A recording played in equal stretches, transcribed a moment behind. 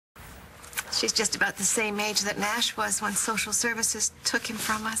She's just about the same age that Nash was when social services took him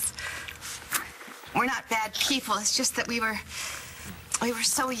from us. We're not bad people. It's just that we were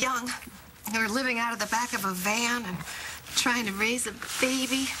so young. We were living out of the back of a van and trying to raise a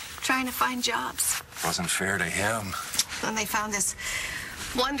baby, trying to find jobs. Wasn't fair to him. And they found this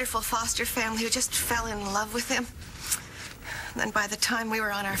wonderful foster family who just fell in love with him. And then by the time we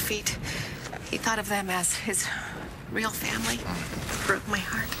were on our feet, he thought of them as his real family. It broke my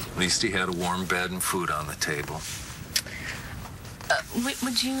heart. At least he had a warm bed and food on the table.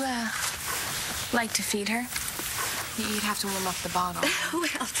 Would you, like to feed her? You'd have to warm up the bottle.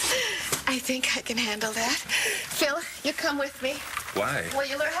 Well, I think I can handle that. Phil, you come with me. Why? Well,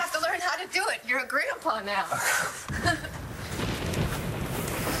 you have to learn how to do it. You're a grandpa now.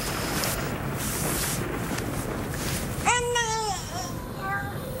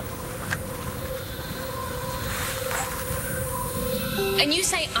 And you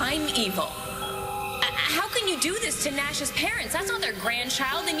say I'm evil. How can you do this to Nash's parents? That's not their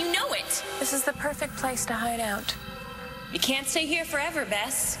grandchild, and you know it. This is the perfect place to hide out. You can't stay here forever,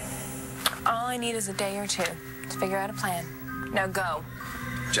 Bess. All I need is a day or two to figure out a plan. Now go.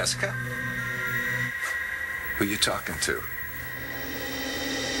 Jessica? Who you talking to?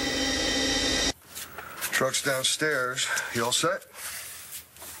 Truck's downstairs. You all set?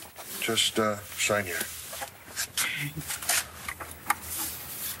 Just sign here.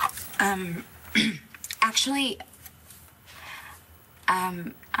 Actually,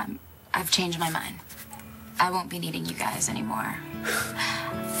 I've changed my mind. I won't be needing you guys anymore.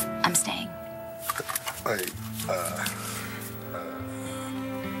 I'm staying.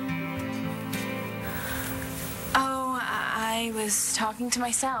 Oh, I was talking to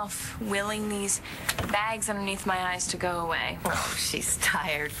myself, willing these bags underneath my eyes to go away. Oh, she's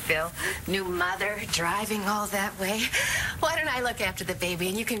tired, Phil. New mother, driving all that way. Why don't I look after the baby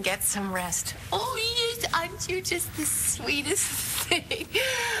and you can get some rest? Oh, yes, aren't you just the sweetest thing?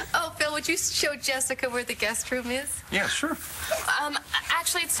 Oh, Phil, would you show Jessica where the guest room is? Yeah, sure.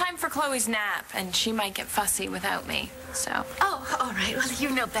 Actually, it's time for Chloe's nap, and she might get fussy without me, so. Oh, all right. Well,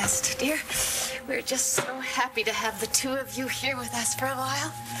 you know best, dear. We're just so happy to have the two of you here with us for a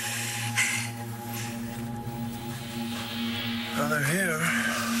while. Well, they're here.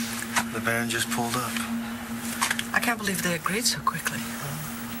 The van just pulled up. I can't believe they agreed so quickly.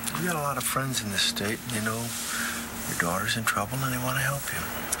 We got a lot of friends in this state. You know, your daughter's in trouble and they want to help you.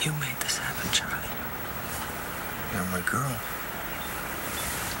 You made this happen, Charlie. You're my girl.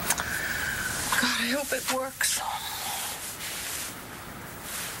 God, I hope it works.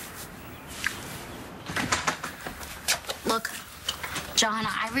 Look, John,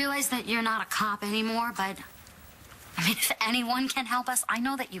 I realize that you're not a cop anymore, but I mean, if anyone can help us, I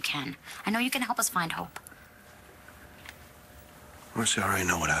know that you can. I know you can help us find hope. Mercy, I already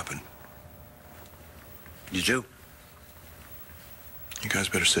know what happened. You do? You guys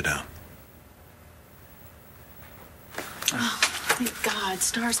better sit down. Oh, thank God.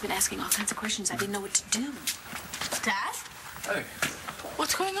 Star's been asking all kinds of questions. I didn't know what to do. Dad? Hey.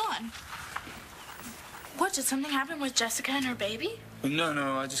 What's going on? What, did something happen with Jessica and her baby?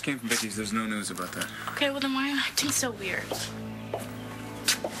 No, I just came from Vicky's. There's no news about that. Okay, well then why are you acting so weird?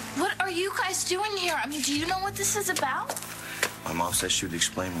 What are you guys doing here? I mean, do you know what this is about? My mom said she would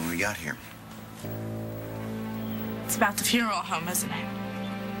explain when we got here. It's about the funeral home, isn't it?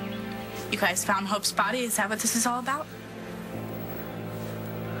 You guys found Hope's body? Is that what this is all about?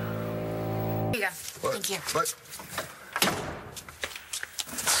 Here you go. What? Thank you. What?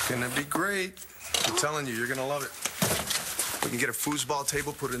 It's gonna be great. I'm telling you, you're gonna love it. We can get a foosball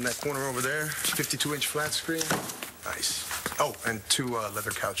table, put it in that corner over there. 52-inch flat screen. Nice. Oh, and 2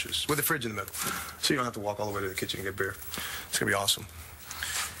 leather couches with a fridge in the middle. So you don't have to walk all the way to the kitchen and get beer. It's gonna be awesome.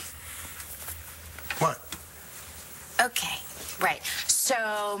 What? Okay, right.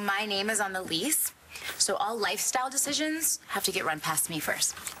 So my name is on the lease. So all lifestyle decisions have to get run past me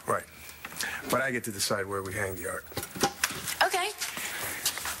first. Right. But I get to decide where we hang the art. Okay.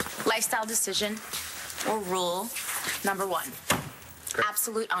 Lifestyle decision or rule number 1. Okay.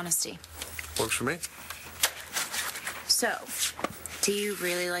 Absolute honesty. Works for me. So, do you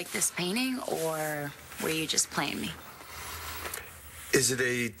really like this painting, or were you just playing me? Is it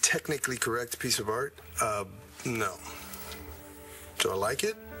a technically correct piece of art? No. Do I like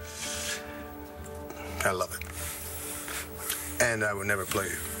it? I love it. And I would never play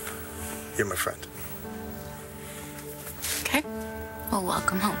you. You're my friend. Okay. Well,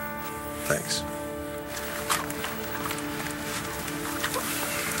 welcome home. Thanks.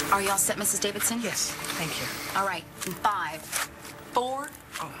 Are y'all set, Mrs. Davidson? Yes, thank you. All right. 5, 4,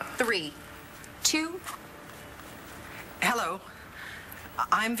 3, 2. Hello.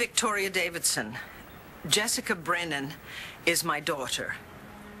 I'm Victoria Davidson. Jessica Brennan is my daughter.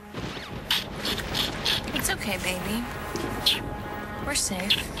 It's okay, baby. We're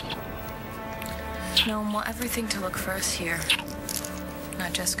safe. No one will ever think to look for us here.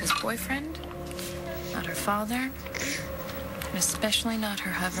 Not Jessica's boyfriend, not her father, and especially not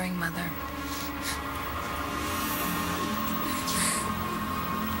her hovering mother.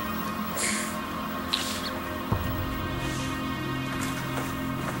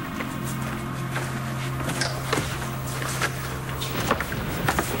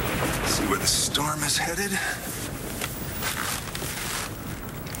 See where the storm is headed?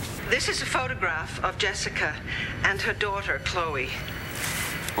 This is a photograph of Jessica and her daughter, Chloe.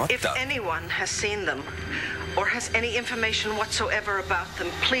 What If the? anyone has seen them or has any information whatsoever about them,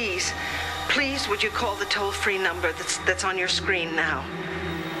 please would you call the toll-free number that's on your screen now?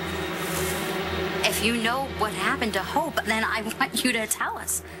 If you know what happened to Hope, then I want you to tell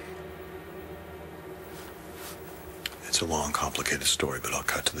us. It's a long, complicated story, but I'll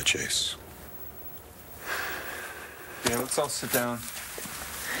cut to the chase. Yeah, let's all sit down.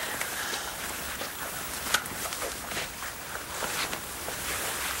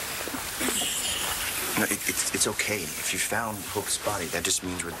 No, it's okay. If you found Hope's body, that just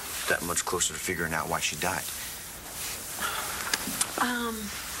means we're that much closer to figuring out why she died.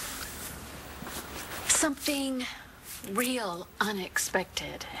 Something real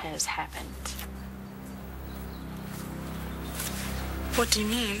unexpected has happened. What do you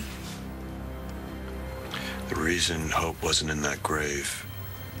mean? The reason Hope wasn't in that grave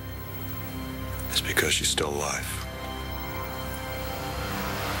is because she's still alive.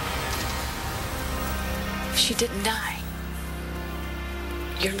 She didn't die.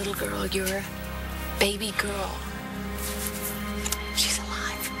 Your little girl, your baby girl,